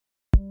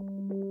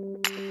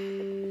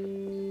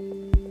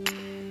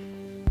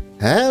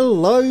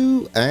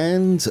Hello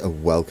and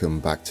welcome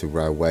back to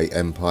Railway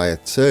Empire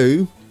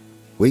 2.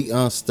 We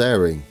are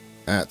staring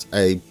at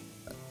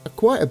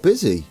quite a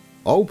busy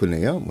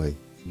Albany, aren't we?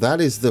 That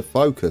is the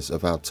focus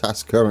of our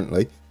task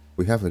currently.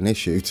 We have an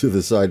issue to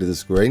the side of the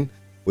screen.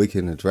 We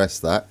can address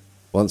that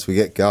once we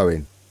get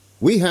going.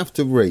 We have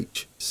to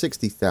reach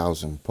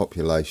 60,000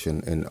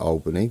 population in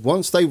Albany.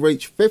 Once they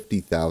reach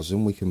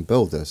 50,000, we can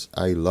build us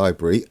a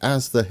library,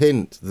 as the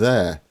hint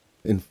there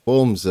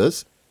informs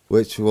us,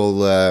 which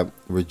will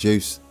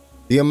reduce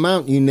the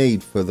amount you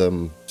need for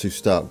them to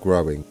start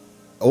growing.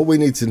 All we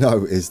need to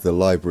know is the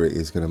library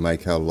is going to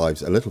make our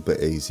lives a little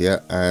bit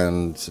easier,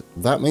 and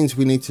that means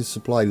we need to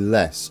supply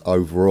less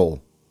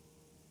overall.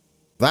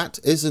 That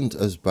isn't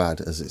as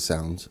bad as it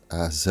sounds,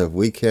 as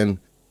we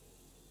can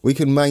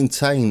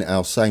maintain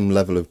our same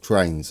level of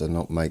trains and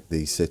not make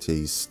the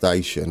city's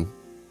station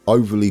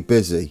overly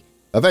busy.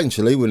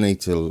 Eventually we'll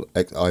need to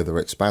either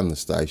expand the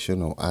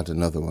station or add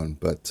another one,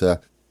 but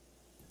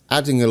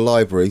adding a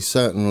library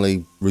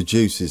certainly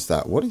reduces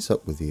that. What is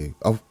up with you?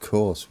 Of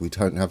course, we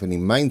don't have any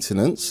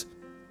maintenance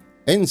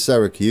in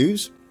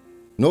Syracuse,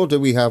 nor do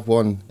we have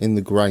one in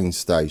the grain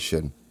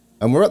station.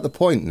 And we're at the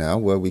point now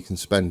where we can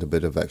spend a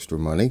bit of extra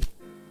money.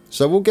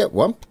 So we'll get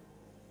one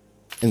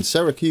in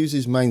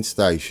Syracuse's main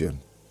station.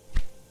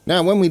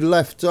 Now, when we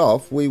left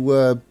off, we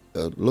were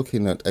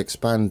looking at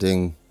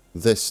expanding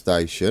this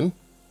station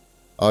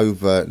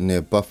over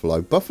near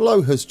Buffalo.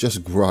 Buffalo has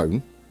just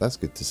grown. That's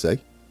good to see.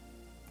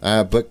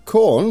 But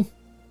corn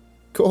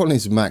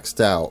is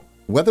maxed out.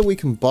 Whether we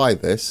can buy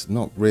this,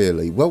 not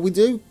really. Well, we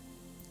do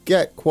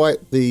get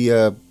quite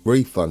the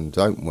refund,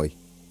 don't we?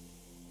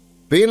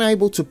 Being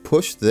able to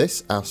push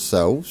this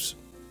ourselves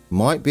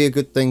might be a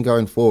good thing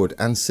going forward.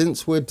 And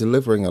since we're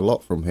delivering a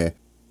lot from here,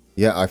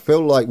 yeah, I feel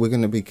like we're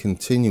going to be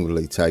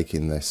continually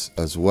taking this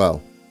as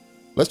well.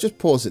 Let's just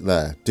pause it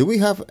there. Do we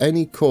have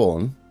any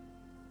corn?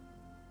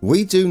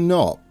 We do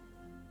not.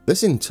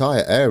 This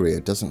entire area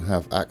doesn't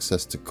have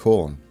access to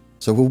corn.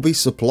 So we'll be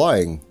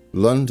supplying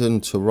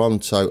London,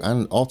 Toronto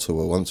and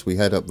Ottawa once we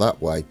head up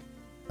that way.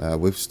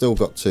 We've still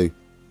got to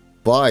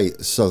buy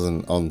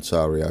Southern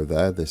Ontario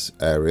there, this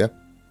area.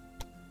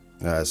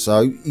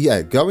 So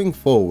yeah, going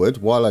forward,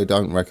 while I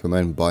don't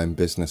recommend buying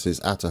businesses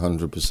at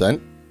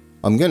 100%,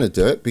 I'm going to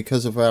do it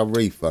because of our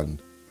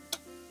refund.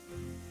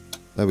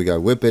 There we go.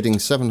 We're bidding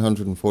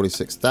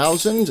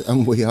 746,000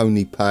 and we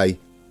only pay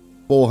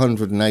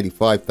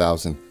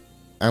 485,000.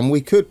 And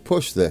we could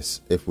push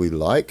this if we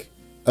like.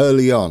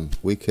 Early on,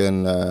 we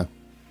can,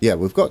 yeah,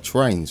 we've got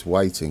trains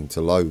waiting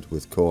to load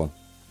with corn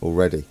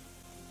already.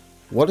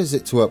 What is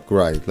it to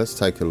upgrade? Let's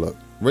take a look.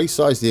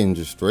 Resize the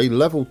industry,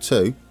 level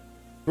 2,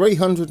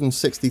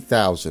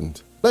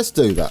 360,000. Let's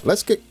do that.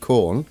 Let's get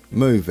corn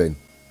moving.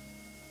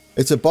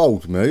 It's a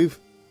bold move,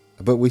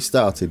 but we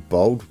started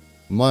bold.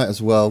 Might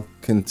as well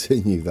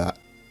continue that.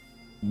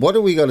 What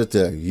do we got to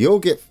do? You'll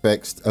get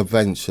fixed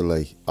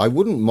eventually. I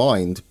wouldn't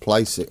mind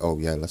placing... Oh,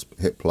 yeah, let's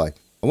hit play.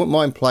 I wouldn't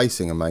mind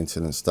placing a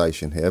maintenance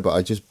station here, but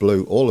I just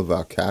blew all of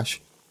our cash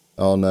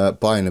on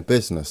buying a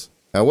business.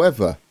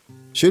 However,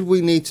 should we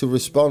need to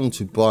respond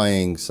to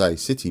buying, say,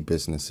 city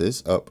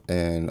businesses up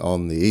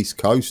on the east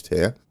coast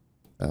here,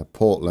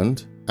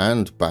 Portland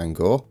and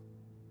Bangor,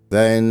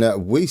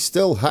 then we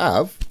still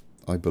have,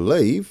 I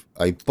believe,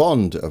 a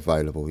bond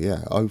available.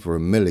 Yeah, over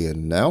 $1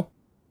 million now.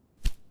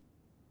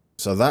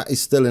 So that is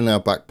still in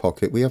our back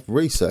pocket. We have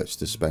research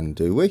to spend,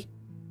 do we?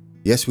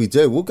 Yes, we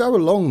do. We'll go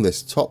along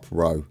this top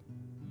row.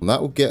 And that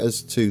will get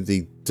us to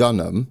the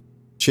Dunham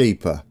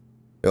cheaper.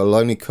 It'll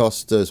only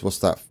cost us, what's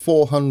that,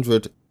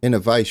 400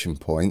 innovation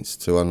points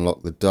to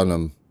unlock the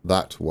Dunham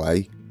that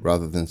way,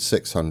 rather than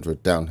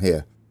 600 down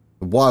here.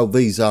 While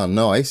these are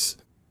nice,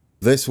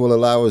 this will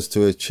allow us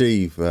to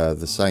achieve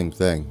the same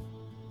thing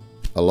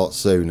a lot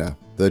sooner.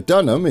 The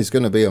Dunham is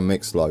going to be a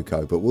mixed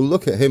loco, but we'll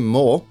look at him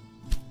more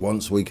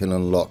once we can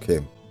unlock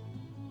him.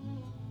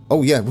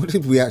 Oh yeah, what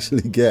did we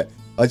actually get?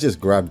 I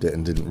just grabbed it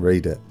and didn't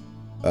read it.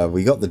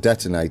 We got the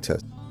detonator.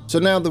 So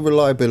now the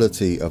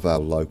reliability of our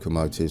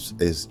locomotives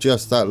is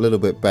just that little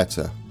bit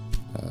better,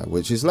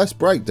 which is less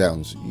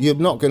breakdowns. You're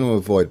not going to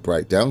avoid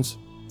breakdowns.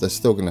 They're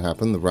still going to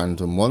happen, the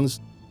random ones.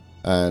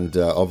 And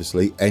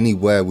obviously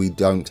anywhere we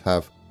don't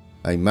have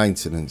a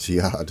maintenance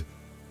yard.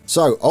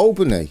 So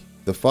Albany,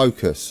 the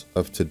focus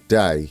of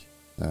today,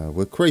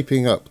 we're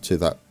creeping up to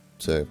that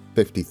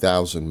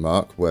 50,000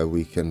 mark where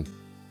we can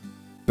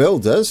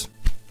build us.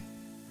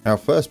 Our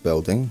first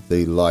building,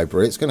 the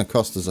library, it's going to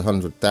cost us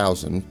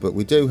 100,000, but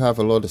we do have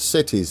a lot of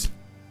cities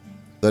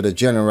that are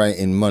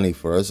generating money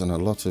for us and a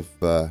lot of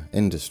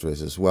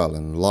industries as well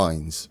and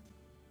lines.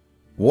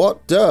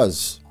 What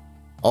does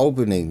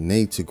Albany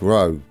need to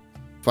grow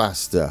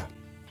faster?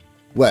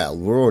 Well,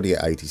 we're already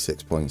at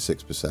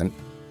 86.6%.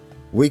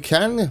 We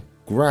can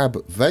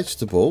grab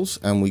vegetables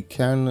and we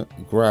can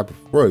grab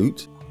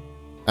fruit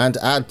and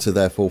add to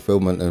their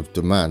fulfillment of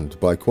demand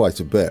by quite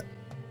a bit.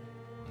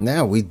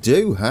 Now, we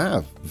do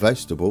have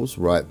vegetables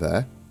right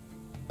there.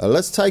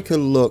 Let's take a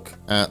look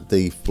at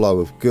the flow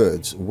of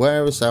goods.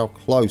 Where is our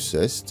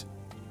closest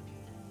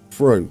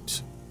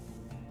fruit?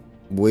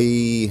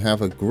 we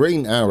have a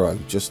green arrow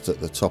just at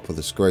the top of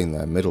the screen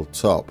there, middle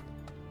top.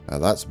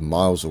 That's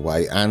miles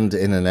away and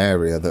in an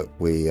area that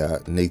we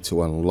need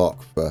to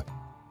unlock for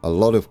a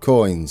lot of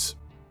coins.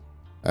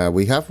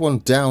 We have one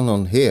down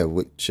on here,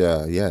 which,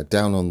 yeah,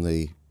 down on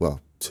the, well,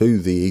 to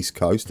the east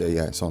coast.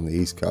 Yeah, it's on the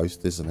east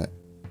coast, isn't it?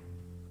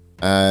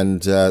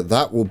 And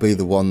that will be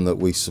the one that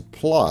we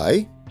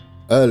supply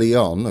early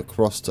on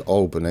across to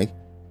Albany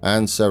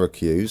and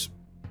Syracuse,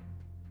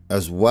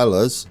 as well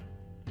as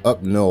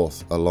up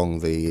north along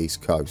the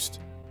east coast.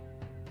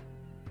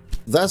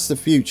 That's the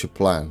future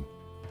plan.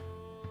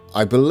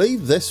 I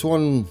believe this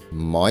one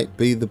might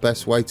be the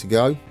best way to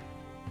go.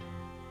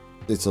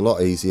 It's a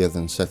lot easier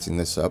than setting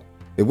this up.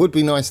 It would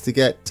be nice to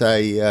get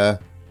a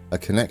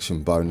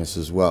connection bonus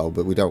as well,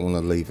 but we don't want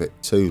to leave it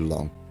too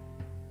long.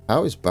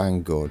 How is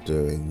Bangor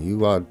doing?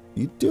 You're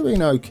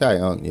doing okay,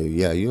 aren't you?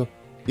 Yeah, you're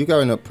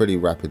going up pretty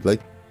rapidly.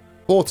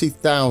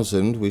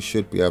 40,000, we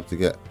should be able to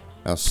get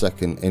our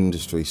second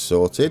industry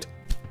sorted.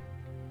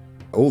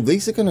 Oh,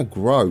 these are going to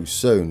grow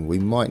soon. We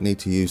might need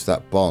to use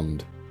that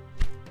bond.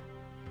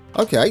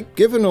 Okay,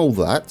 given all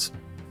that,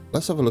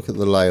 let's have a look at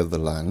the lay of the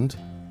land.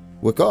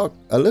 We've got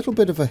a little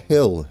bit of a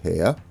hill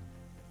here,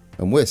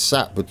 and we're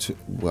sat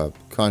well,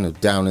 kind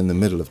of down in the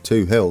middle of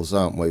two hills,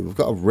 aren't we? We've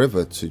got a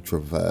river to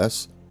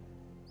traverse.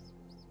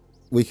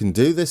 We can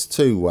do this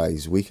two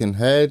ways. We can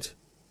head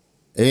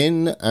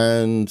in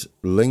and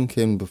link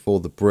in before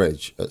the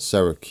bridge at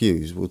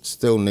Syracuse. We'll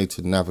still need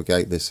to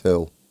navigate this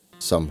hill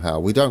somehow.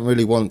 We don't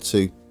really want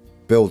to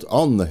build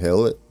on the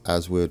hill,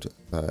 as would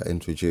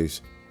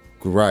introduce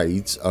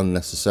grades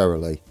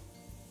unnecessarily.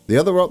 The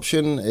other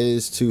option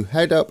is to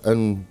head up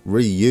and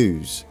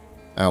reuse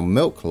our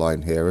milk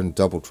line here and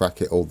double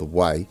track it all the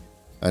way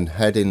and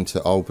head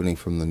into Albany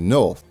from the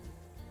north.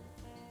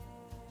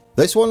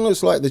 This one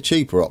looks like the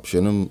cheaper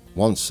option, and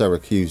once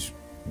Syracuse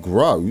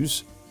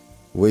grows,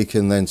 we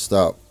can then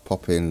start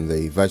popping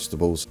the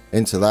vegetables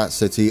into that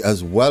city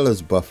as well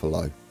as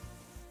Buffalo.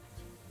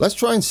 Let's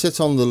try and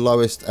sit on the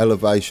lowest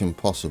elevation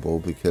possible,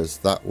 because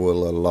that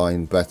will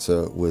align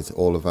better with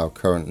all of our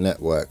current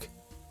network.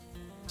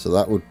 So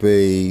that would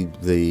be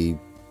the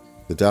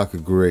darker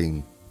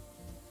green.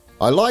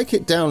 I like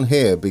it down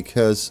here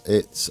because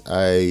it's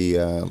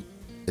a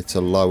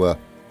lower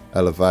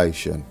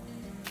elevation.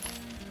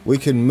 We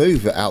can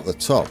move it out the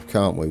top,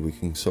 can't we? We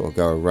can sort of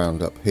go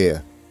around up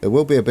here. It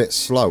will be a bit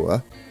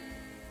slower,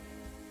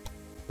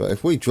 but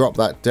if we drop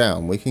that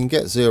down, we can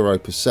get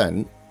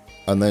 0%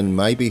 and then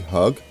maybe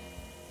hug.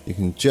 You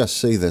can just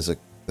see there's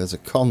a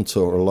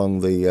contour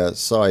along the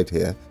side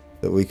here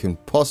that we can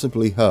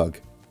possibly hug.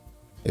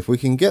 If we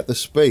can get the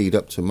speed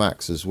up to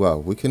max as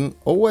well, we can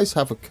always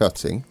have a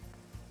cutting.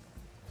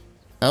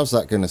 How's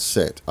that going to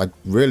sit? I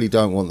really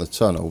don't want the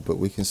tunnel, but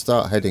we can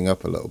start heading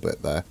up a little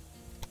bit there.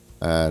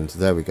 And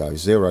there we go,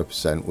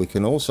 0%. We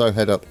can also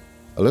head up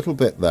a little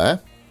bit there.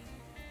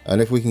 And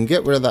if we can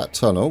get rid of that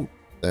tunnel,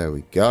 there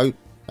we go,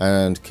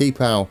 and keep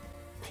our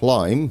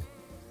climb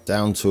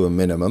down to a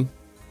minimum,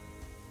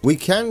 we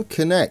can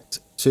connect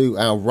to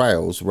our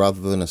rails rather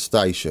than a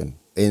station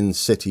in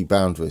city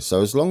boundaries.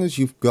 So as long as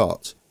you've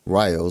got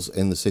rails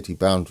in the city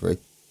boundary,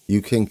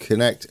 you can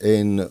connect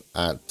in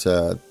at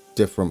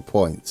different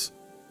points.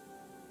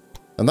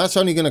 And that's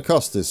only going to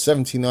cost us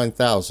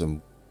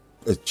 79,000.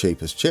 As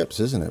cheap as chips,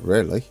 isn't it,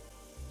 really?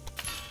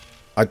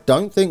 I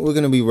don't think we're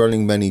going to be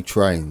running many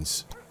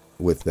trains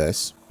with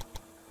this.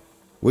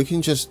 We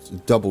can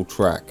just double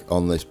track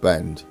on this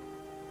bend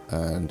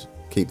and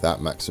keep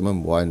that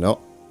maximum, why not?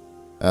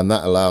 And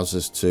that allows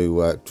us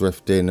to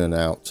drift in and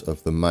out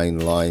of the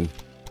main line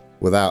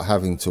without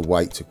having to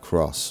wait to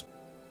cross.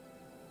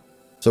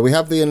 So we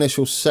have the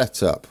initial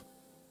setup.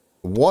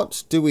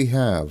 What do we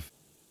have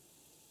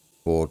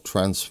for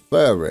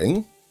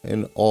transferring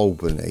in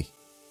Albany?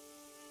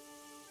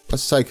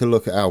 Let's take a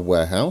look at our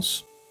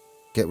warehouse.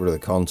 Get rid of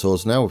the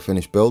contours now. We're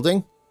finished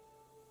building.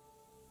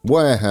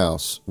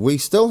 Warehouse. We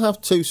still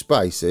have 2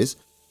 spaces,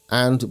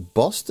 and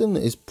Boston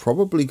is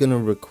probably going to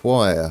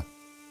require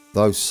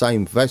those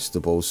same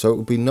vegetables, so it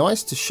would be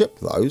nice to ship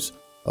those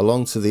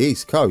along to the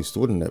east coast,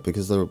 wouldn't it?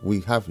 Because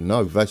we have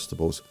no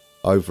vegetables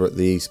over at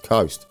the east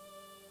coast.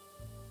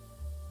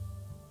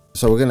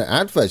 So we're going to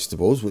add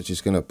vegetables, which is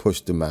going to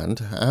push demand.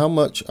 How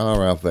much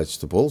are our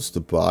vegetables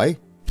to buy?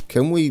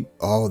 Can we...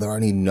 Oh, they're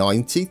only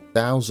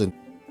 90,000.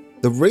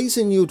 The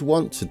reason you'd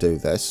want to do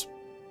this,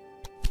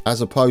 as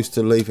opposed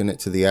to leaving it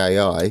to the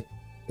AI,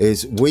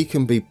 is we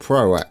can be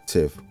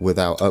proactive with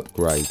our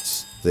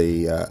upgrades.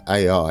 The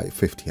AI,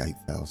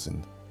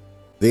 58,000.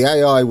 The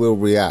AI will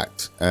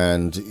react,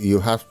 and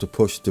you have to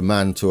push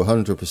demand to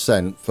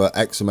 100% for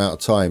X amount of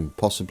time,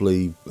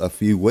 possibly a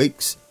few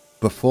weeks,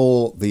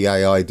 before the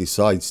AI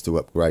decides to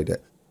upgrade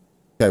it.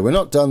 Okay, we're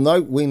not done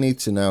though. We need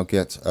to now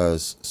get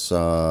us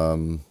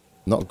some...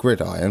 Not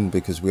gridiron,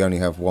 because we only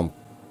have 1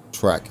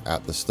 track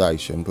at the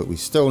station, but we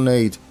still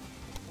need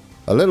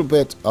a little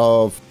bit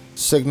of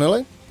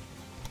signalling,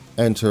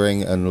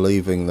 entering and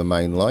leaving the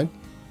main line.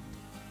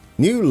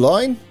 New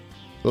line.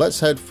 Let's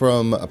head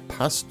from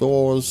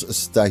Pastor's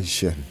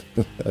Station.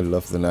 I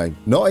love the name.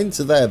 Not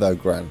into there though,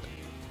 Grant.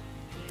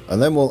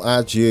 And then we'll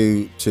add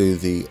you to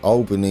the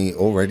Albany,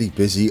 already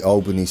busy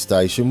Albany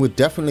station. We're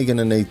definitely going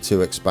to need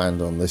to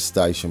expand on this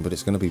station, but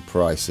it's going to be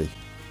pricey.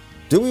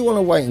 Do we want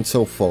to wait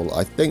until full?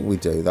 I think we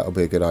do. That'll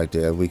be a good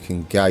idea. We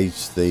can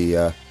gauge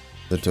the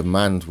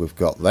demand we've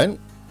got then,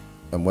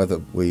 and whether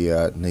we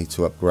need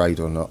to upgrade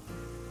or not.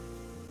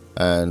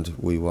 And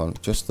we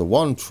want just the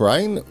one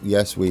train.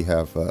 Yes, we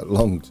have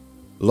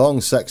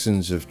long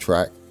sections of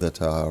track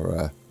that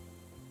are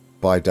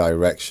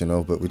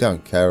bi-directional, but we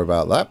don't care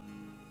about that,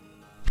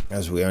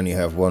 as we only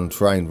have one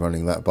train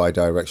running that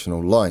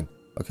bi-directional line.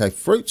 Okay,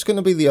 fruit's going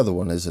to be the other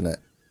one, isn't it?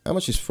 How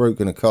much is fruit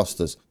going to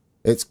cost us?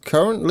 It's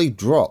currently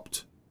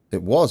dropped.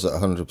 It was at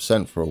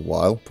 100% for a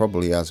while,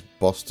 probably as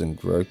Boston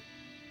grew,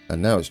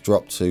 and now it's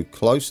dropped to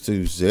close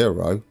to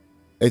 0.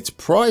 It's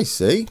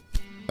pricey.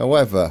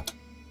 However,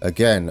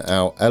 again,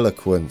 our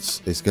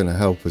eloquence is going to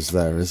help us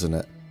there, isn't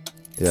it?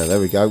 Yeah,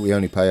 there we go. We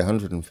only pay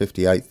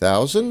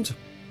 158,000,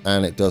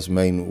 and it does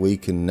mean we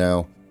can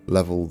now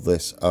level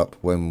this up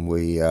when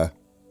we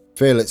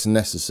feel it's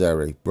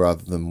necessary,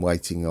 rather than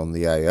waiting on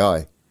the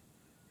AI.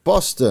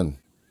 Boston.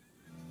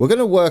 We're going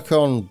to work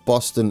on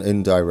Boston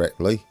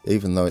indirectly,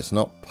 even though it's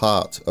not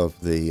part of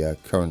the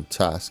current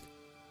task,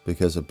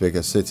 because a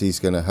bigger city is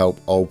going to help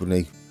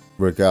Albany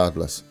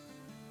regardless.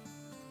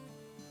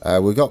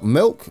 We've got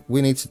milk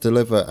we need to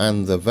deliver,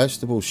 and the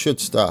vegetables should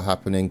start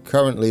happening.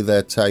 Currently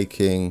they're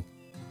taking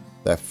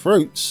their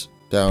fruits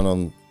down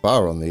on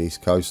far on the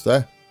east coast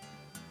there.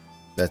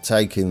 They're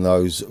taking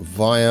those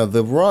via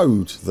the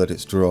road that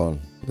it's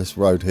drawn. This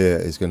road here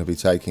is going to be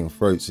taking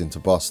fruits into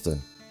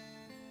Boston.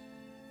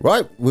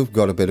 Right, we've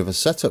got a bit of a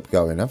setup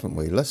going, haven't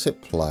we? Let's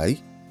hit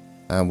play,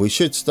 and we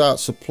should start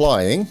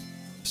supplying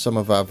some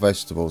of our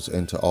vegetables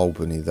into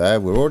Albany there.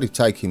 We're already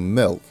taking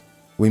milk.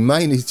 We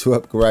may need to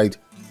upgrade,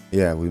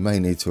 yeah, we may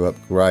need to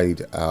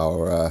upgrade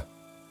our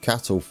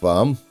cattle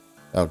farm,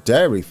 our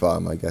dairy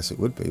farm, I guess it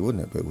would be,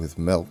 wouldn't it, but with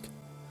milk.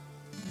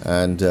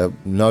 And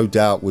no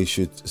doubt we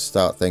should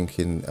start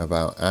thinking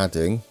about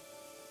adding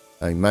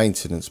a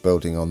maintenance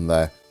building on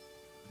there.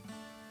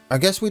 I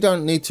guess we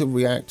don't need to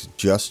react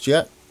just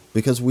yet,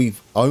 because we've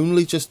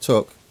only just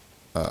took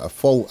a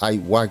full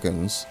 8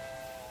 wagons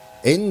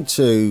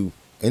into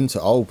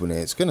Albany.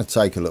 It's going to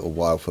take a little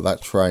while for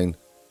that train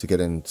to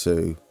get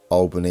into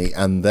Albany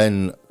and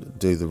then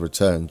do the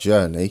return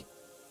journey.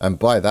 And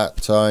by that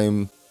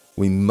time,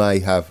 we may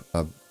have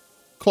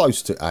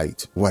close to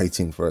 8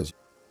 waiting for us.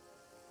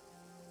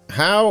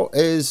 How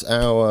is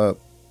our...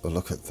 Oh,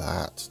 look at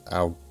that.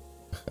 Our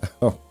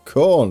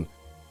corn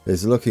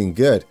is looking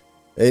good.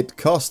 It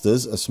cost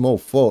us a small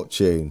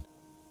fortune,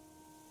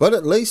 but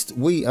at least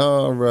we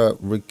are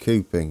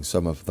recouping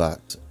some of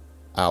that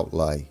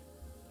outlay.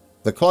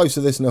 The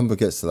closer this number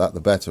gets to that,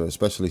 the better,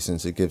 especially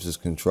since it gives us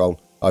control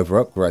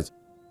over upgrades.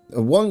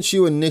 Once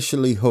you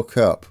initially hook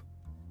up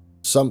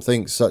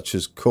something such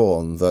as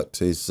corn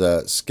that is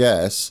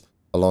scarce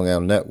along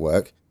our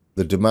network,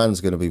 the demand's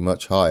going to be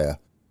much higher.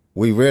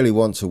 We really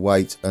want to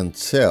wait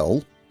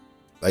until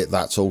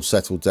that's all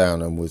settled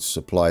down and we've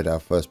supplied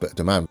our first bit of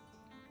demand.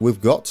 We've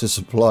got to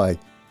supply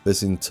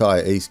this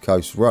entire East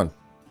Coast run.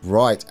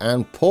 Right,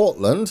 and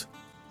Portland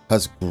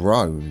has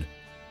grown.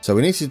 So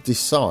we need to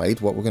decide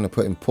what we're going to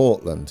put in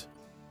Portland.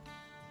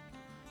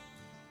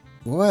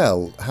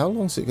 Well, how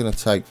long is it going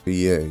to take for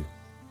you?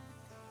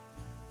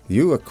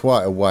 You are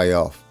quite a way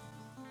off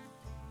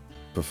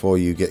before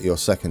you get your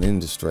second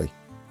industry.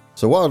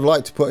 So what I'd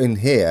like to put in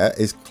here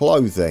is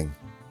clothing.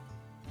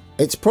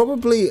 It's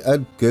probably a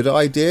good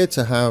idea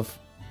to have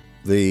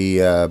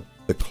the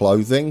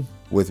clothing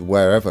with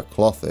wherever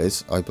cloth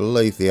is. I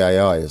believe the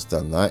AI has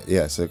done that.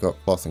 Yes, they've got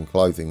cloth and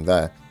clothing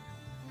there.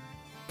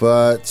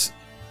 But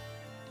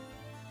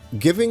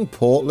giving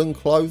Portland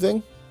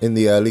clothing in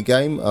the early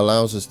game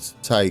allows us to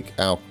take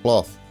our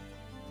cloth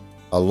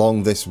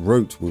along this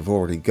route we've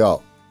already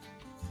got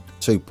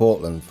to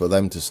Portland for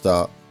them to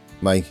start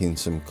making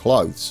some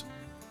clothes.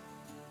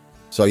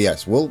 So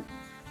yes, we'll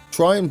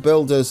try and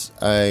build us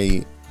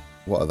a...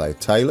 What are they?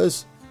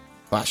 Tailors?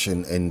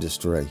 Fashion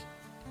industry.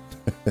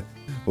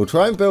 We'll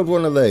try and build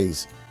one of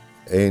these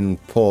in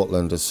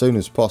Portland as soon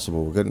as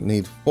possible. We're going to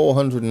need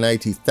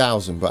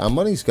 480,000, but our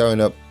money's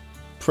going up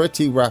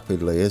pretty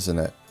rapidly, isn't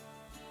it?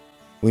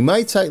 We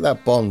may take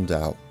that bond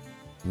out,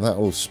 and that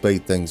will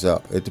speed things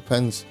up. It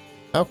depends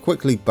how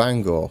quickly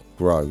Bangor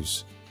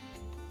grows.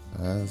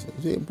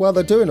 Well,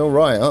 they're doing all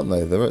right, aren't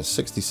they? They're at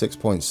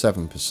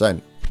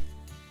 66.7%.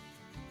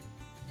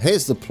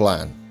 Here's the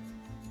plan.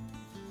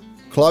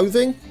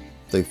 Clothing,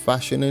 the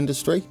fashion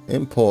industry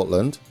in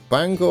Portland.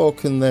 Bangor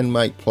can then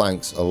make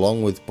planks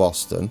along with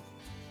Boston.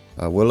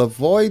 We'll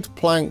avoid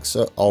planks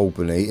at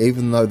Albany,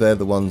 even though they're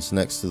the ones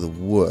next to the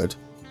wood.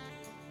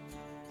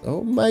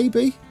 Or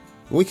maybe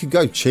we could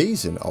go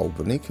cheese in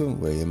Albany,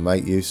 couldn't we, and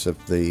make use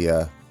of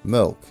the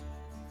milk.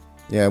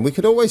 Yeah, we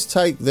could always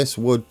take this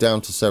wood down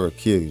to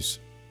Syracuse.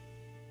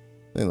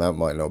 I think that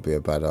might not be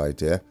a bad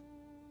idea.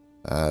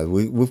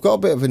 We've got a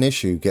bit of an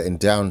issue getting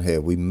down here.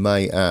 We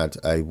may add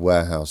a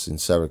warehouse in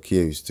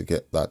Syracuse to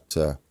get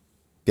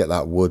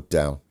that wood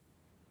down.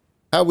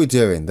 How we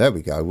doing? There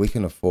we go. We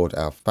can afford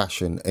our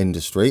fashion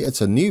industry. It's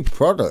a new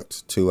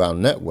product to our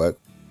network.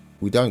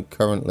 We don't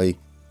currently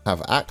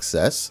have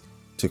access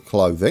to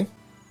clothing,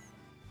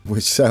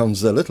 which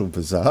sounds a little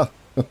bizarre.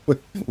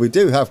 We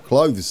do have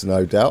clothes,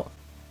 no doubt.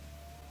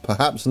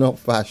 Perhaps not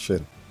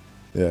fashion.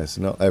 Yes,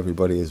 not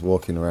everybody is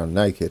walking around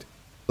naked.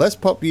 Let's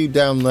pop you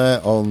down there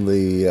on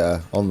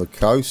the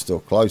coast, or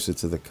closer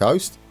to the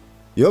coast.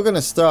 You're going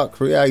to start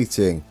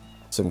creating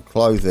some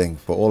clothing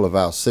for all of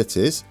our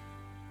cities,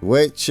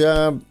 which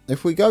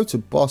if we go to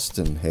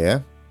Boston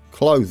here,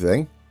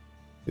 clothing,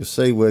 you'll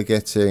see we're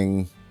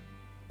getting,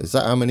 is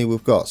that how many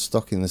we've got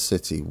stock in the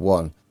city?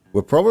 1.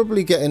 We're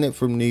probably getting it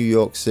from New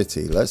York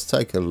City. Let's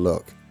take a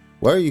look.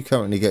 Where are you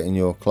currently getting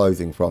your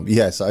clothing from?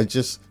 Yes, I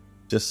just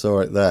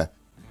saw it there.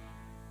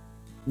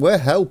 We're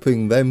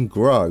helping them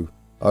grow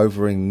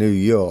over in New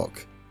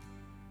York,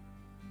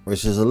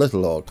 which is a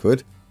little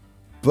awkward,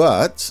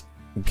 but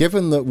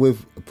given that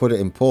we've put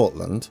it in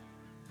Portland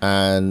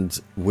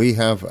and we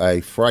have a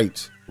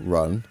freight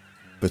run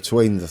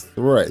between the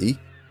 3,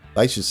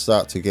 they should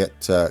start to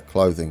get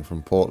clothing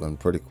from Portland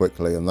pretty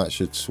quickly, and that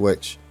should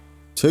switch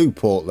to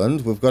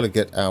Portland. We've got to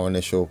get our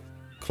initial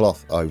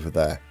cloth over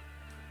there.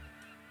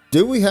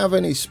 Do we have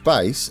any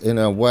space in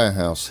our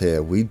warehouse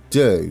here? We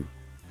do.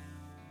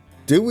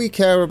 Do we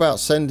care about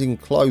sending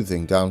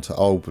clothing down to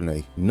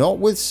Albany? Not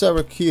with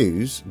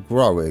Syracuse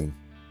growing.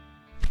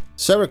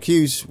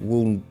 Syracuse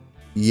will,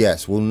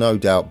 yes, will no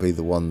doubt be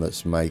the one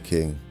that's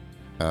making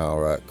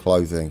our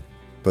clothing.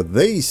 But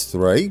these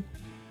 3,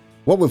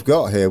 what we've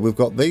got here, we've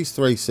got these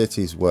 3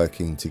 cities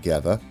working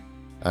together,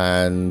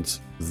 and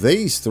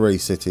these 3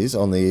 cities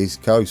on the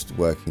East Coast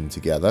working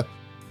together.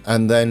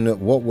 And then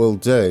what we'll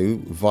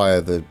do via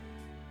the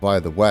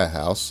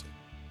warehouse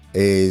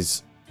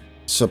is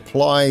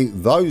supply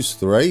those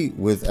 3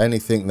 with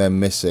anything they're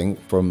missing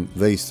from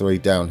these 3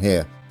 down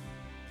here.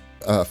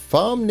 A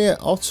farm near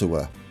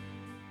Ottawa.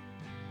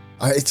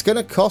 It's going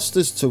to cost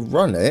us to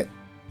run it.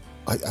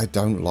 I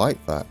don't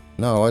like that.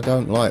 No, I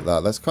don't like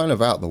that. That's kind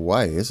of out the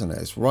way, isn't it?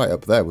 It's right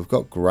up there. We've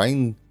got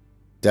grain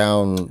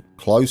down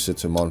closer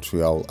to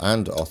Montreal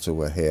and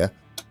Ottawa here.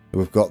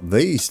 We've got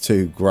these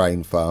 2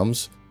 grain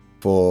farms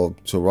for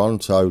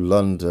Toronto,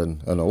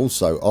 London, and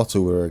also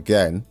Ottawa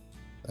again.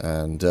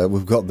 And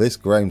we've got this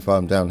grain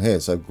farm down here.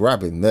 So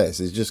grabbing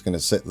this is just going to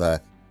sit there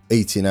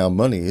eating our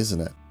money,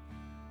 isn't it?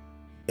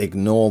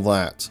 Ignore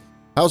that.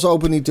 How's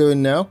Albany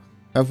doing now?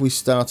 Have we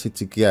started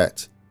to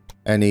get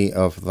any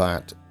of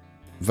that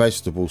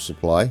vegetable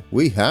supply?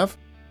 We have.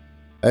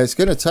 It's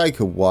going to take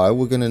a while.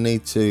 We're going to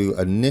need to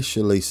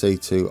initially see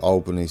to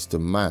Albany's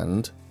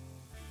demand.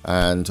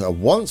 And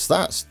once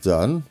that's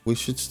done, we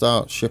should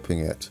start shipping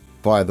it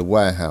by the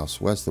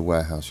warehouse. Where's the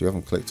warehouse? You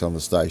haven't clicked on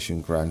the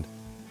station, Grand.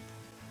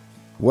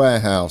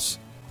 Warehouse.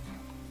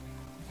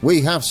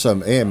 We have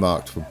some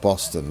earmarked for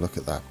Boston. Look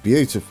at that.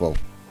 Beautiful.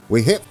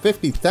 We hit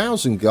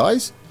 50,000,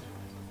 guys.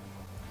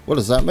 What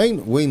does that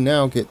mean? We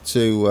now get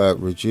to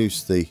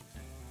reduce the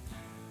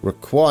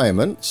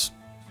requirements.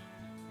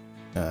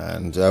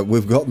 And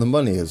we've got the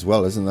money as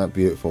well. Isn't that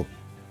beautiful?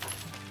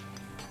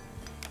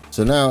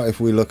 So now if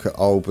we look at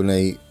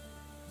Albany,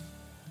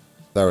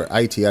 they're at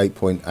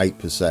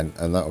 88.8%,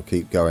 and that will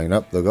keep going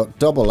up. They've got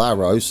double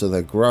arrows, so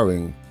they're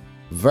growing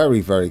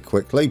very, very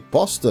quickly.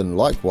 Boston,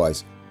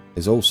 likewise,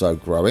 is also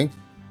growing.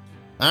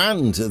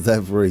 And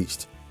they've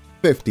reached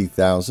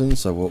 50,000.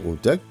 So what we'll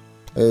do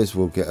is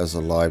we'll get us a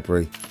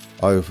library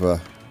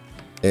over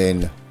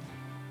in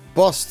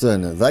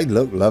Boston. They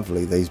look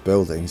lovely, these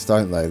buildings,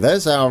 don't they?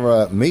 There's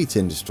our meat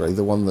industry,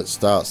 the one that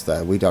starts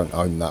there. We don't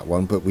own that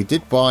one, but we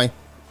did buy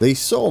these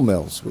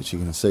sawmills, which you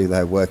can see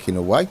they're working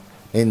away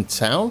in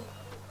town.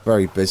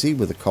 Very busy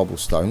with the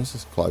cobblestones.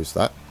 Let's close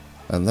that.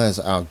 And there's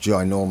our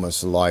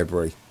ginormous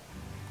library.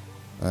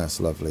 That's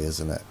lovely,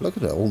 isn't it? Look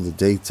at it, all the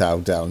detail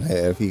down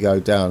here. If you go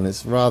down,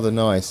 it's rather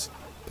nice.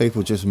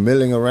 People just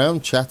milling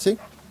around, chatting.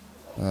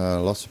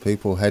 Lots of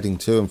people heading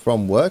to and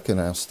from work and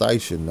our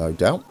station, no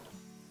doubt.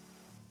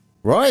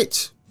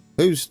 Right,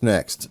 who's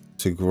next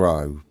to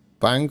grow?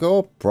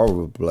 Bangor?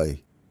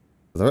 Probably.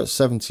 They're at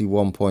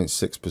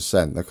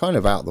 71.6%. They're kind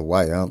of out the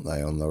way, aren't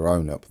they, on their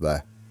own up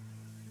there?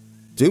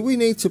 Do we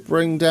need to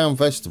bring down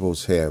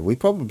vegetables here? We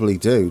probably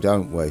do,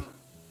 don't we?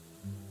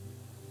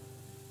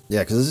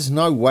 Yeah, because there's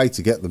no way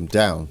to get them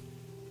down.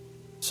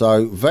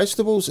 So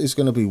vegetables is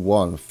going to be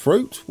 1.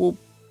 Fruit will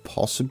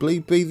possibly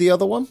be the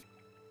other one.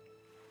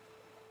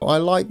 I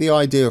like the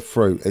idea of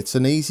fruit. It's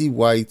an easy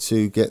way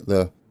to get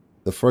the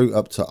fruit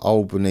up to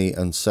Albany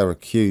and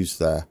Syracuse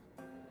there.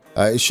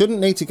 It shouldn't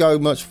need to go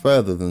much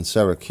further than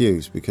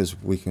Syracuse, because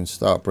we can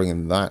start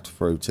bringing that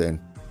fruit in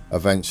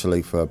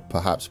eventually for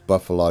perhaps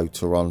Buffalo,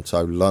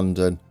 Toronto,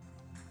 London,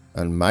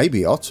 and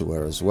maybe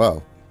Ottawa as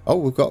well. Oh,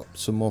 we've got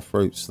some more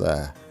fruits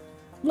there.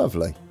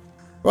 Lovely.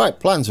 Right,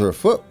 plans are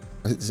afoot.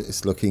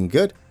 It's looking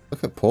good.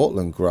 Look at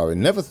Portland growing.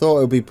 Never thought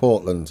it would be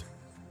Portland.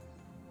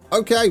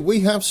 Okay,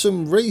 we have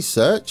some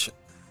research.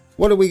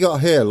 What do we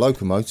got here?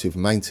 Locomotive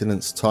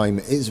maintenance time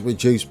is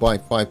reduced by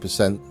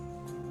 5%.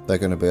 They're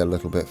going to be a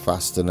little bit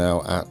faster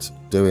now at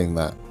doing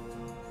that.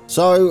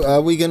 So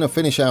are we going to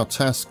finish our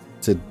task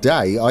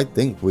today? I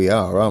think we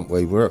are, aren't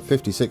we? We're at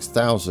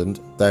 56,000.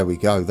 There we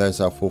go. There's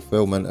our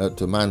fulfillment at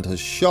demand has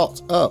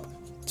shot up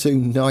to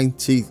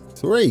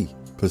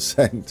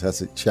 93%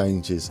 as it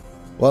changes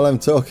while I'm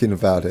talking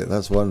about it.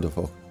 That's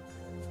wonderful.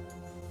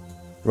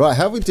 Right,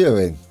 how are we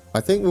doing? I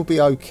think we'll be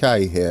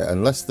okay here,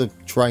 unless the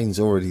train's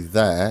already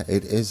there.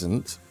 It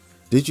isn't.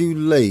 Did you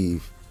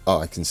leave? Oh,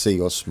 I can see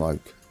your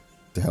smoke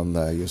down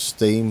there, your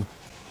steam.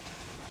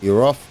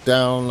 You're off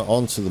down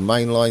onto the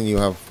main line. You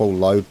have full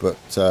load,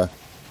 but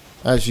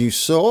as you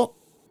saw,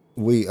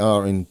 we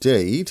are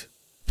indeed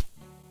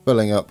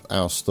filling up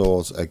our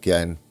stores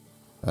again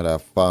at our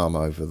farm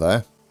over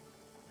there.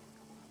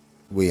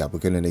 We're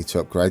going to need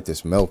to upgrade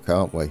this milk,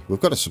 aren't we? We've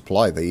got to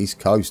supply the East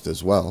Coast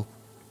as well.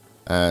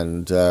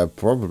 And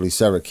probably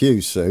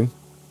Syracuse soon.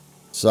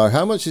 So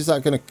how much is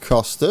that going to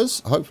cost us?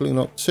 Hopefully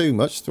not too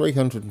much.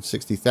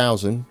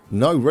 360,000.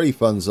 No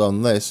refunds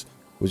on this.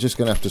 We're just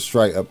going to have to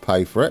straight up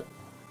pay for it.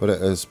 But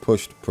it has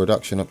pushed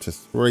production up to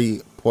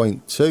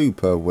 3.2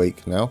 per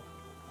week now.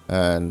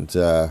 And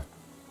a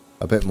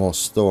bit more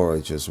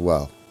storage as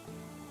well.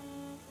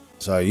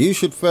 So you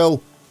should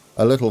fill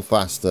a little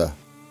faster.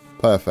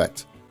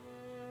 Perfect.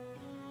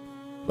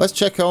 Let's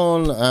check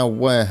on our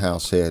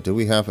warehouse here. Do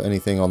we have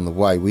anything on the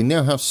way? We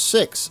now have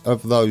 6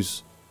 of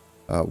those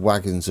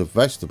wagons of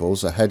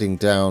vegetables are heading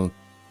down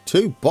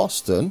to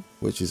Boston,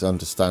 which is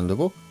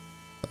understandable.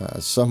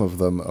 Some of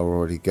them are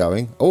already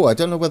going. Oh, I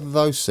don't know whether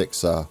those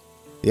 6 are.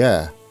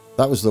 Yeah,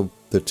 that was the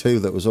 2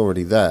 that was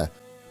already there.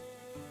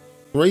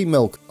 3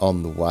 milk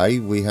on the way.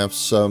 We have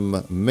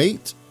some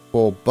meat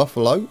for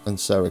Buffalo and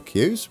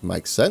Syracuse.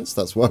 Makes sense.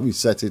 That's why we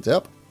set it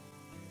up.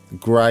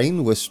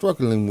 Grain, we're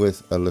struggling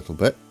with a little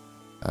bit.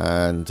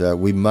 And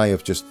we may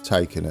have just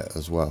taken it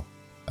as well.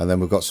 And then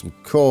we've got some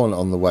corn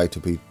on the way to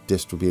be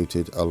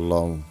distributed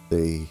along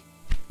the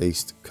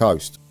East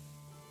Coast.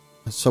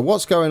 So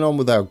what's going on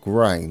with our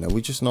grain? Are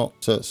we just not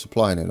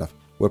supplying enough?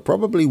 We're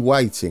probably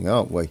waiting,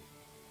 aren't we?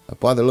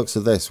 By the looks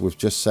of this, we've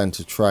just sent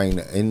a train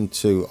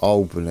into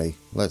Albany.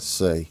 Let's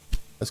see.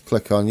 Let's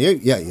click on you.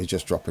 Yeah, you're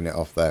just dropping it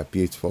off there.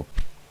 Beautiful.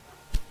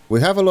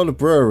 We have a lot of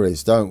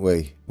breweries, don't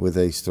we, with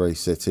these 3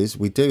 cities?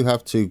 We do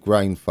have 2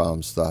 grain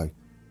farms, though.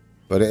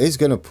 But it is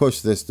going to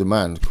push this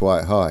demand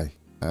quite high,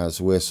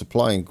 as we're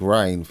supplying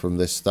grain from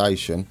this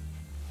station,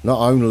 not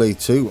only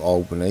to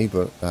Albany,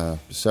 but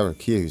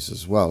Syracuse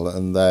as well.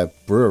 And their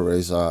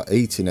breweries are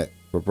eating it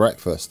for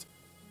breakfast.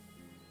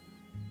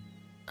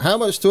 How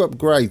much to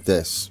upgrade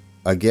this?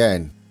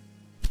 Again,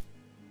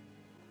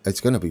 it's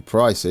going to be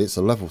pricey. It's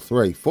a level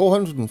 3.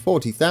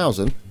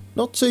 440,000.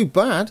 Not too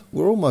bad.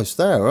 We're almost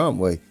there, aren't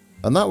we?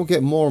 And that will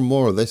get more and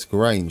more of this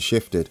grain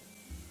shifted.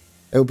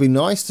 It would be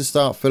nice to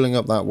start filling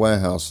up that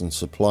warehouse and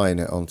supplying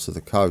it onto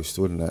the coast,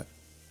 wouldn't it?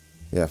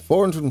 Yeah,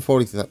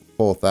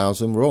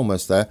 444,000. We're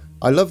almost there.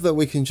 I love that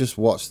we can just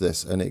watch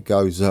this and it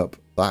goes up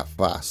that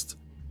fast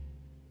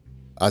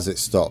as it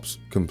stops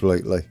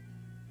completely.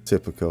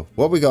 Typical.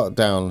 What we got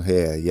down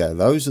here? Yeah,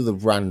 those are the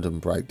random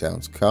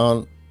breakdowns.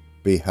 Can't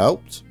be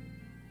helped.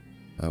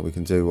 We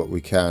can do what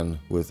we can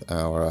with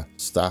our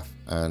staff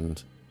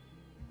and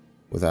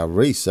with our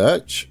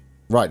research.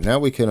 Right, now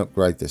we can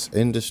upgrade this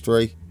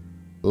industry.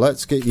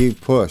 Let's get you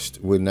pushed.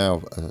 We're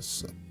now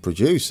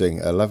producing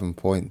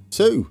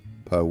 11.2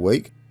 per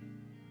week.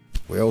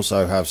 We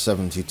also have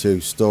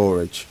 72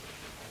 storage.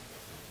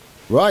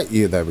 Right,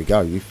 there we go.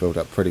 You filled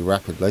up pretty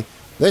rapidly.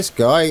 This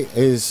guy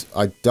is,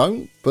 I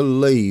don't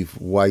believe,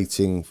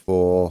 waiting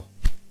for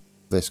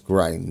this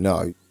grain.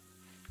 No.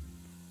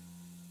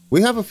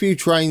 We have a few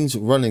trains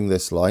running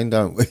this line,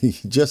 don't we?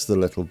 Just a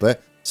little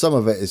bit. Some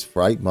of it is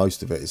freight.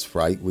 Most of it is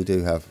freight. We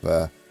do have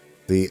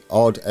the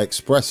odd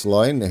express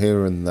line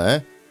here and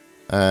there.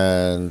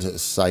 And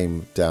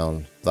same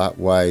down that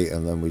way.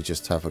 And then we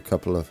just have a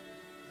couple of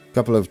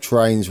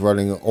trains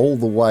running all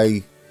the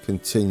way,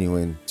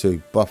 continuing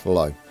to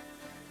Buffalo.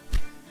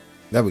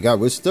 There we go.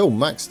 We're still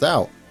maxed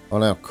out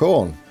on our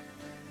corn.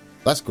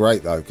 That's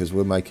great though, because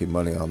we're making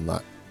money on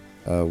that.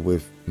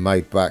 We've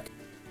made back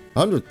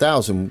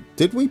 100,000.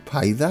 Did we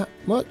pay that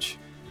much?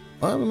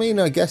 I mean,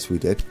 I guess we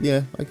did.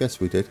 Yeah, I guess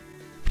we did.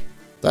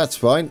 That's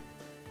fine.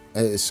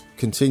 It's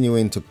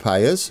continuing to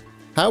pay us.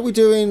 How are we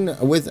doing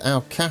with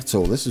our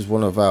cattle? This is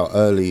one of our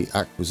early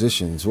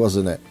acquisitions,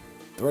 wasn't it?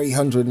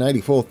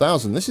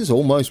 384,000. This is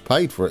almost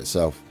paid for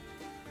itself.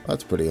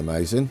 That's pretty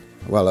amazing.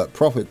 Well, at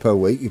profit per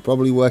week, you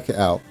probably work it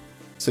out.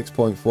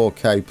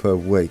 6.4k per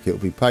week. It'll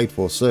be paid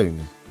for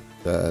soon.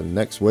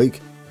 Next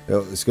week,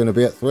 it's going to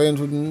be at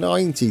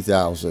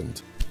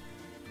 390,000.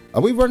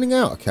 Are we running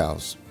out of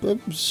cows?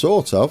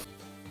 Sort of.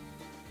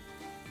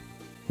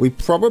 We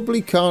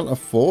probably can't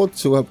afford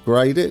to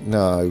upgrade it.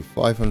 No,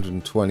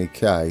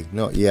 520k.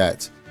 Not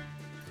yet.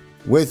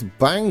 With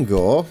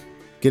Bangor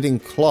getting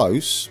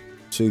close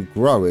to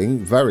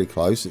growing, very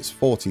close, it's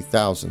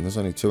 40,000. There's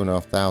only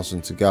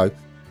 2,500 to go.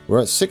 We're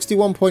at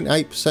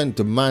 61.8%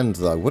 demand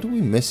though. What are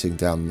we missing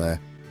down there?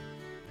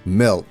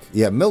 Milk.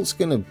 Yeah, milk's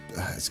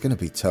it's gonna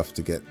be tough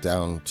to get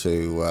down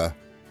to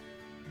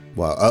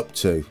well, up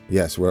to.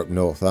 Yes, we're up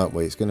north, aren't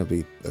we? It's gonna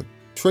be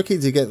tricky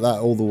to get that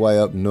all the way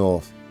up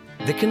north.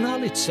 The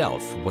canal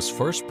itself was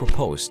first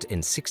proposed in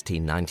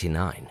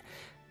 1699.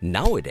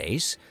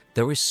 Nowadays,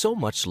 there is so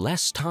much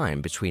less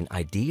time between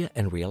idea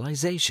and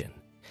realization.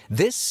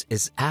 This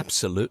is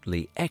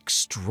absolutely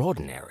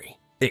extraordinary.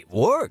 It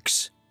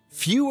works!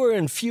 Fewer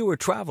and fewer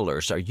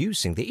travelers are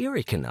using the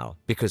Erie Canal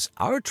because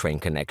our train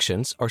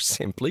connections are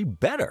simply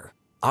better.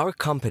 Our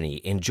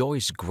company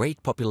enjoys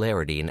great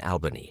popularity in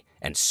Albany,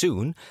 and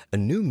soon a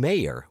new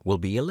mayor will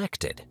be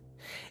elected.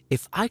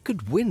 If I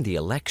could win the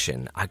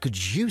election, I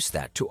could use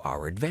that to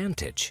our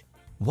advantage.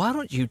 Why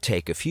don't you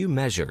take a few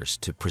measures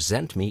to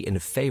present me in a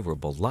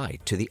favorable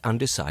light to the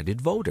undecided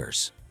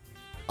voters?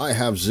 I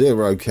have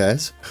zero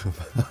cares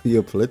about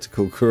your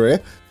political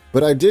career,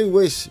 but I do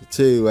wish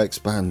to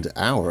expand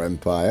our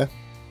empire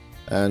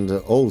and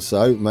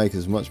also make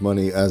as much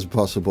money as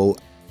possible.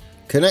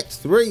 Connect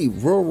 3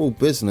 rural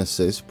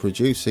businesses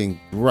producing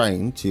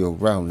grain to your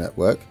rail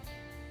network,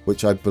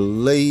 which I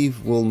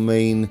believe will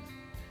mean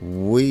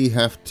we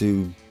have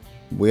to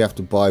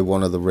buy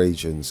one of the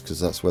regions because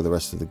that's where the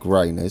rest of the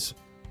grain is.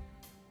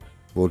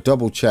 We'll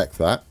double check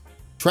that.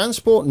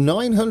 Transport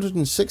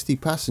 960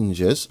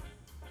 passengers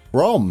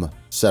from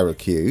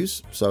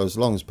Syracuse, so as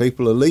long as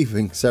people are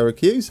leaving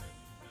Syracuse,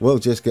 we'll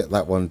just get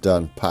that one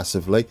done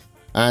passively.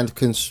 And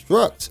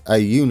construct a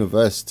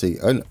university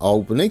in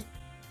Albany.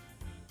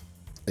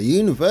 A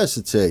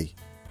university.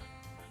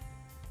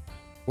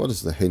 What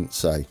does the hint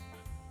say?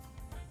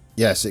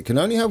 Yes, it can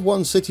only have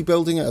one city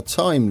building at a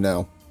time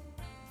now,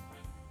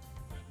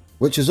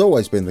 which has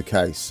always been the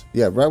case.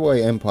 Yeah,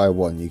 Railway Empire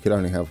 1, you could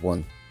only have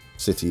one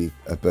city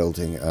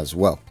building as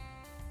well.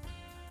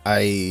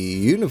 A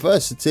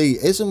university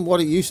isn't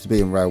what it used to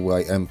be in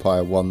Railway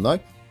Empire 1 though.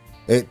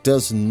 It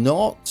does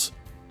not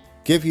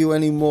give you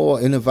any more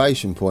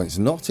innovation points,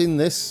 not in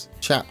this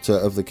chapter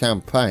of the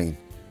campaign.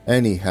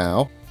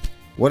 Anyhow,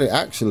 what it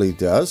actually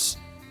does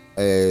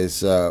is,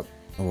 can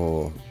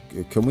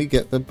we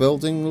get the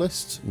building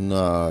list?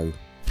 No.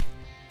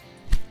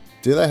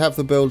 Do they have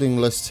the building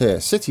list here?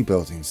 City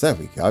buildings, there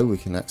we go, we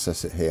can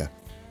access it here.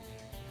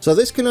 So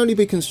this can only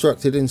be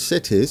constructed in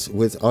cities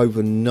with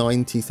over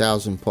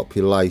 90,000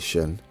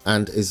 population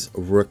and is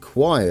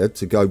required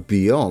to go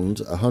beyond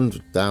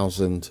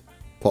 100,000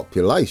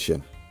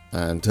 population.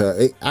 And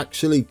it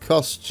actually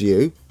costs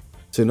you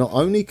to not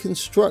only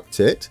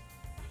construct it,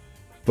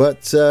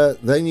 but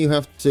then you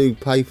have to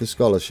pay for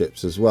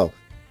scholarships as well.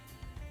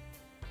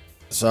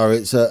 So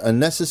it's a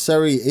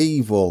necessary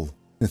evil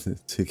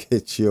to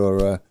get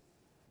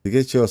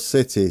your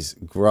cities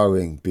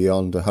growing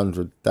beyond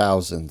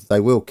 100,000. They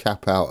will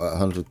cap out at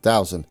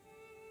 100,000.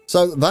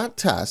 So that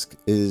task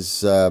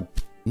is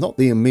not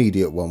the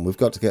immediate one. We've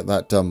got to get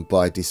that done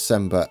by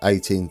December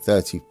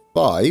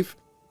 1835.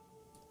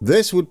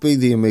 This would be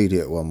the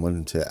immediate one,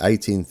 wouldn't it?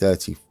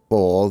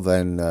 1834,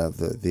 then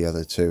the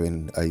other two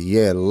in a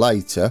year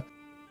later.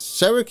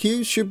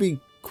 Syracuse should be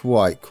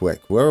quite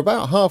quick. We're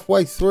about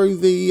halfway through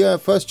the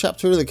first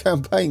chapter of the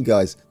campaign,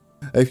 guys.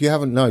 If you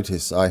haven't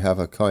noticed, I have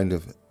a kind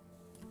of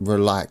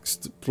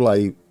relaxed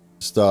play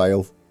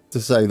style,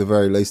 to say the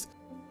very least.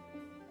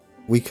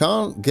 We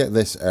can't get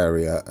this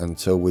area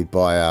until we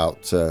buy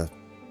out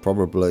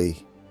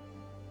probably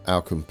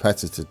our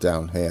competitor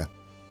down here.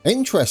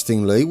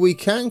 Interestingly, we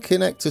can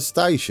connect a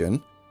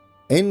station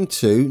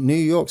into New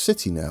York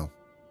City now.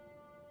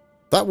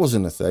 That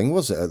wasn't a thing,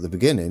 was it, at the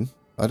beginning?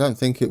 I don't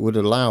think it would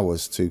allow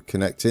us to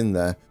connect in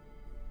there.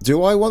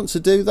 Do I want to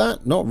do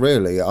that? Not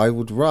really. I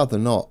would rather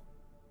not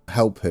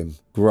help him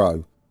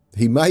grow.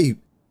 He may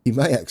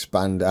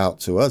expand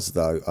out to us,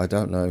 though. I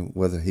don't know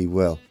whether he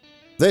will.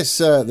 This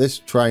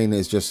train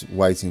is just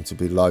waiting to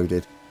be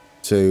loaded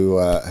to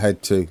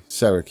head to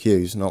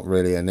Syracuse. Not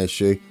really an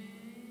issue.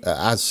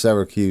 As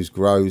Syracuse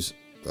grows,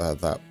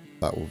 that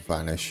will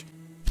vanish.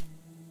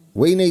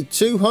 We need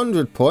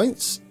 200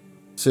 points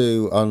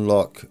to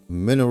unlock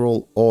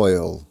mineral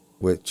oil,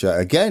 which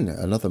again,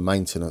 another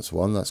maintenance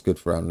one. That's good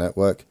for our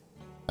network.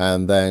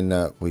 And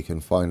then we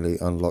can finally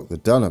unlock the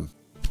Dunham.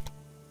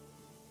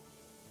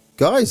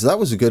 Guys, that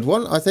was a good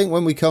one. I think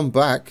when we come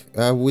back,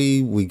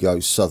 we go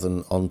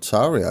Southern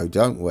Ontario,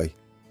 don't we?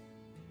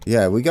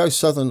 Yeah, we go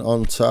Southern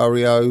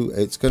Ontario.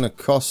 It's going to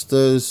cost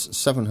us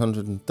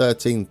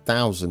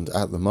 713,000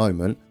 at the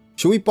moment.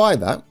 Should we buy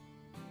that?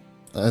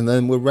 And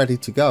then we're ready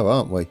to go,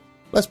 aren't we?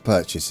 Let's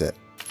purchase it.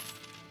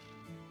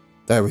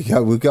 There we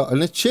go. We've got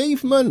an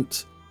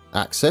achievement.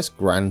 Access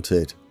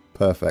granted.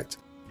 Perfect.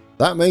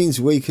 That means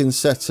we can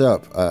set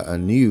up a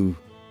new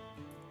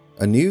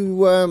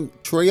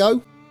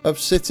trio of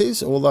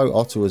cities. Although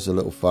Ottawa's a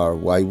little far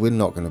away, we're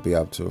not going to be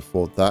able to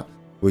afford that.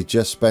 We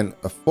just spent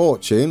a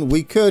fortune.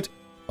 We could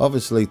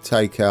obviously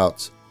take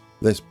out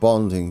this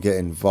bond and get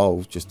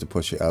involved just to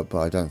push it up, but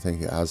I don't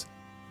think it has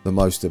the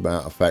most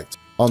amount of effect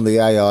on the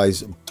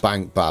AI's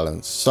bank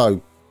balance.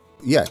 So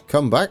yeah,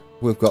 come back.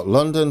 We've got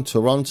London,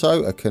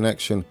 Toronto, a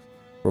connection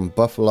from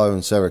Buffalo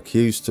and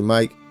Syracuse to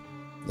make.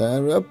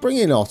 Bring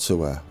in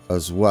Ottawa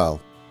as well.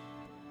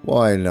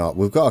 Why not?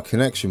 We've got a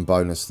connection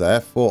bonus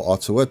there for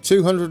Ottawa.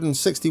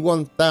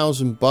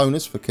 261,000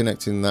 bonus for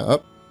connecting that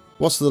up.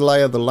 What's the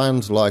lay of the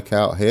land like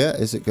out here?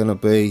 Is it going to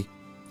be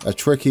a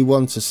tricky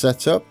one to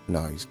set up?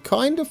 No, it's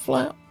kind of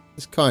flat.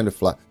 It's kind of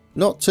flat.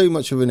 Not too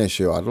much of an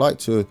issue. I'd like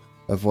to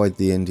avoid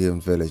the Indian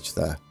village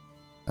there.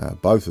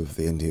 Both of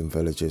the Indian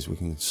villages. We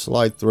can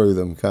slide through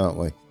them, can't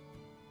we?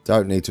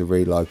 Don't need to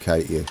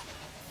relocate you.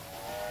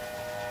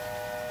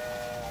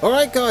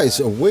 Alright guys,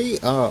 we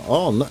are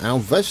on our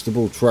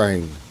vegetable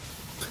train.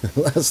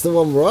 That's the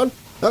one we're on.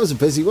 That was a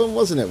busy one,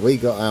 wasn't it? We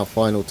got our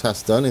final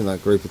task done in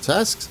that group of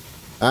tasks.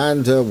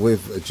 And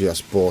we've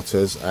just bought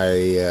us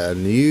a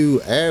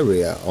new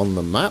area on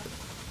the map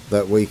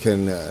that we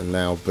can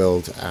now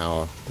build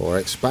our, or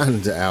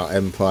expand our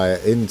empire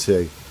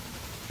into.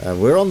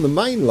 We're on the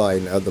main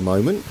line at the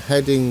moment,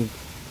 the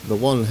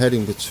one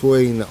heading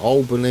between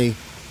Albany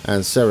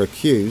and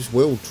Syracuse.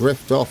 We'll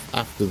drift off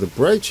after the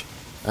bridge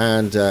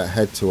and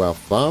head to our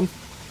farm.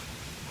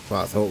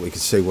 Well, I thought we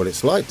could see what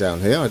it's like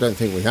down here. I don't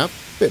think we have.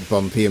 A bit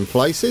bumpy in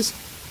places,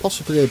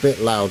 possibly a bit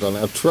loud on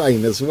our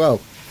train as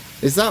well.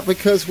 Is that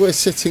because we're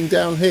sitting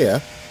down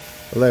here?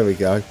 Well, there we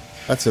go.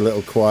 That's a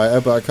little quieter,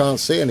 but I can't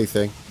see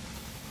anything.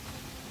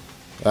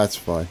 That's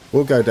fine.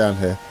 We'll go down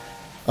here.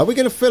 Are we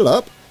going to fill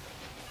up?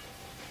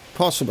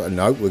 Possibly.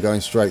 No, we're going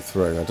straight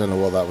through. I don't know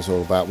what that was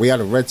all about. We had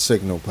a red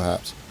signal,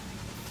 perhaps.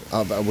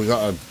 We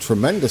got a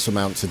tremendous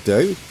amount to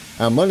do.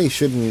 Our money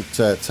shouldn't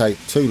take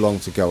too long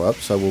to go up,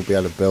 so we'll be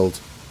able to build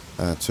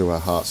to our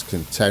heart's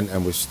content.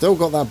 And we've still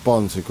got that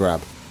bond to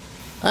grab.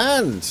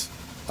 And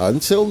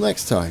until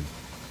next time,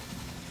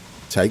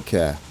 take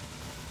care.